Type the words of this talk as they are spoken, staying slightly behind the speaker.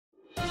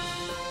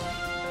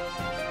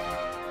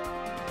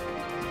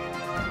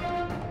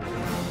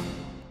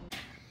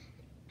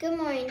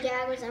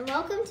Jaguars, and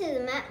welcome to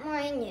the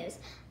MMN News.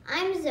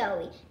 I'm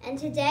Zoe, and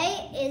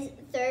today is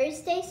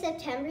Thursday,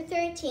 September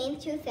 13th,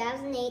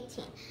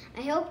 2018.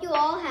 I hope you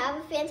all have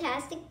a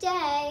fantastic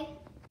day.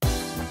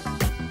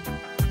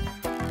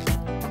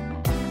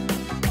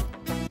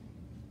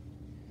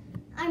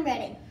 I'm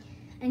ready,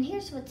 and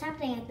here's what's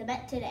happening at the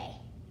Met today.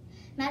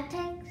 Math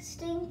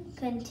testing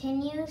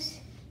continues,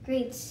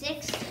 grades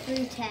 6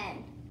 through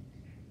 10.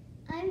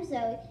 I'm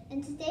Zoe,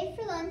 and today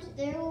for lunch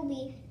there will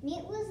be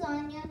meat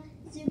lasagna,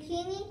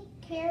 zucchini,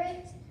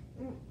 carrots,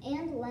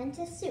 and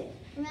lentil soup.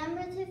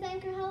 Remember to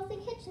thank our healthy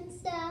kitchen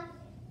staff.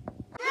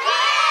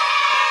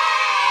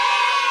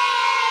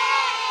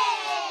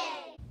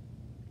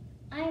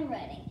 I'm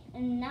ready,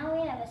 and now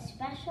we have a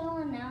special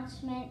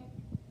announcement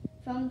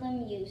from the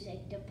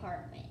music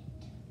department.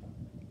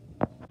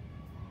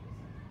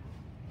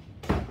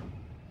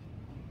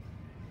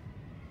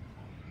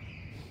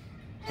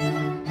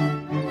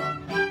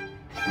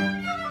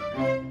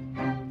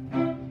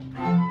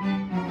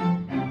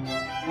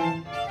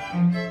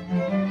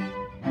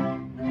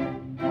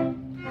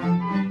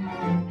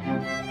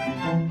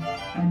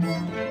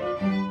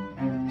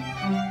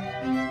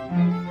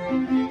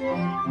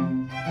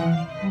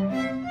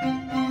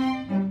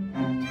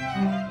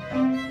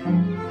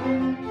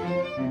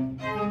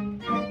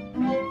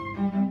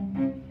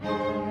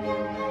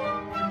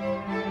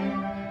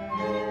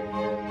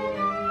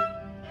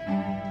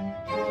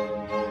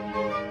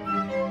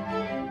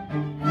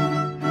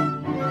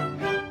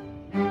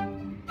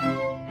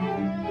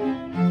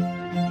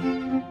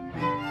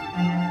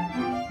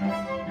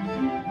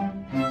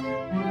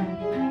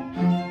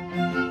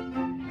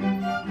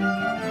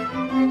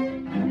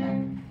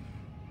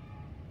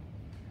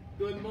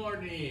 Good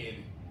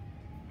morning,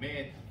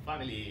 Met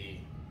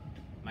family.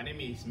 My name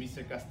is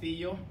Mr.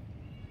 Castillo.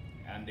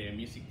 I'm the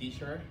music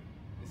teacher.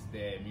 It's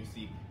the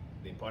music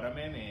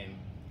department, and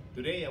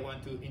today I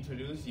want to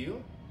introduce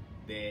you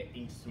the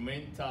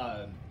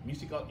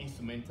musical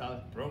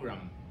instrumental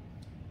program.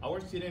 Our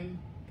student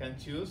can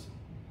choose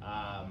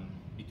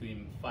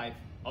between 5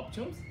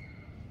 options.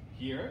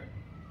 Here,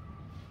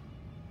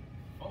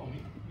 follow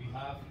me. We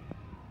have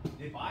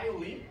the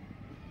violin.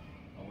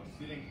 Our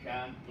student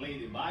can play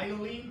the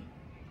violin.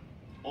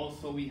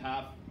 Also, we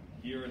have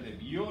here the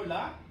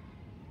viola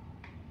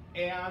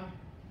and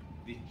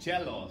the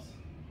cellos.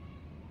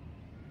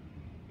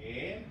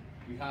 And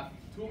we have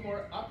 2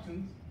 more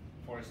options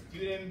for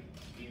students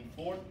in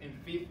 4th and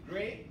 5th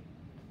grade.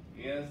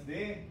 Is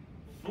the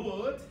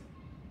flute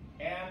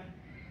and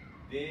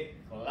the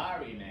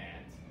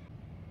clarinet.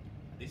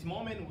 At this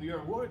moment, we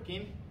are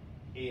working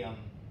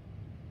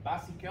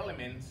basic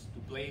elements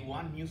to play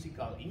one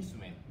musical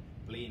instrument,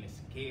 playing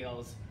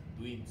scales,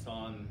 doing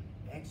some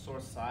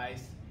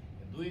exercise,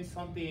 doing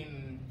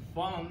something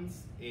fun,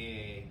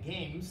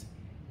 games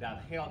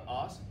that help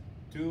us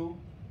to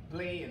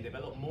play and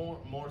develop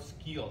more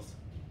skills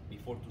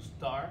before to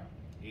start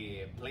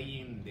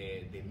playing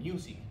the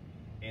music.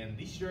 And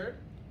this year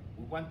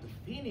we want to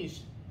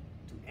finish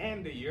to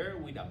end the year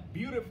with a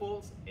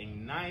beautiful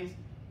and nice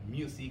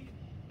music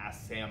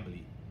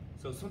assembly.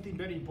 So something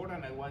very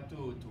important I want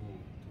to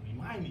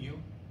remind you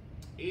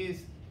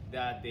is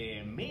that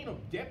the main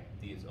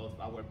objectives of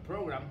our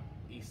program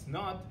is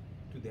not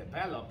to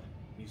develop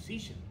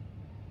musicians,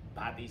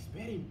 but it's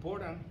very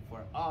important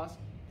for us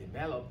to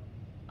develop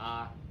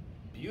a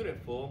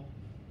beautiful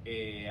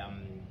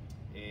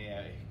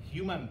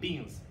human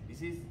beings.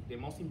 This is the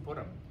most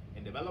important,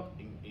 and develop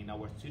in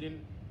our student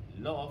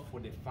love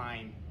for the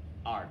fine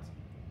art.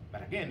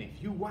 But again,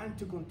 if you want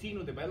to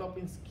continue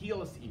developing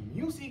skills in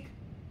music,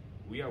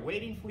 we are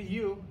waiting for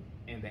you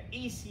in the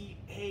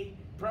ECA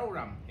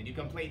program, and you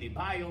can play the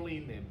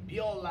violin, the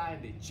viola,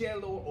 the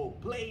cello, or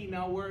play in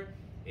our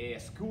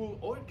school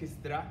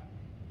orchestra,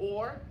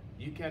 or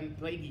you can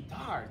play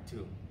guitar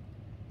too.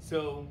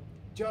 So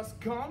just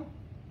come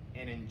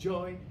and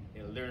enjoy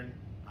and learn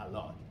a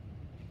lot.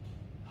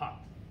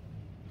 Hot.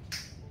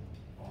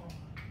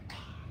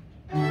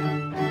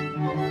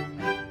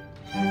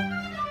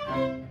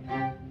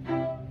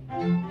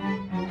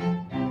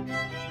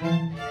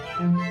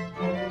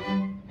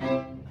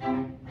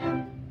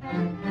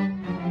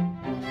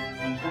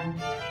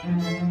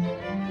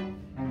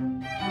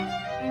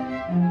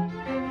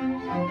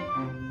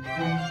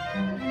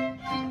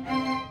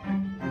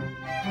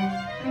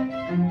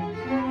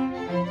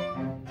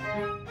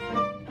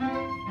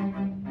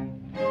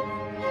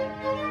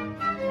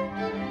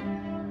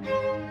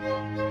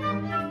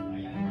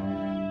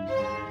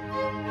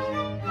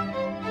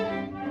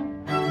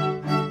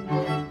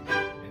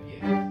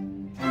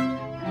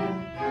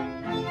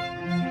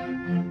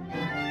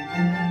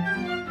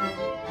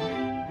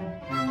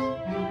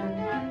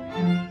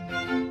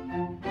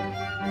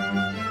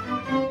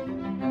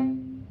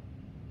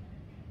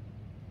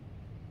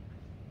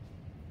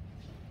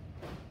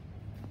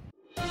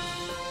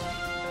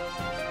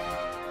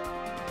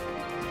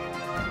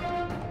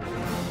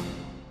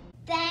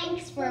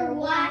 for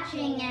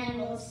watching, and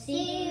we'll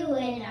see you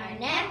in our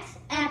next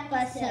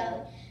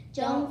episode.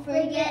 Don't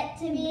forget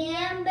to be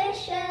ambitious.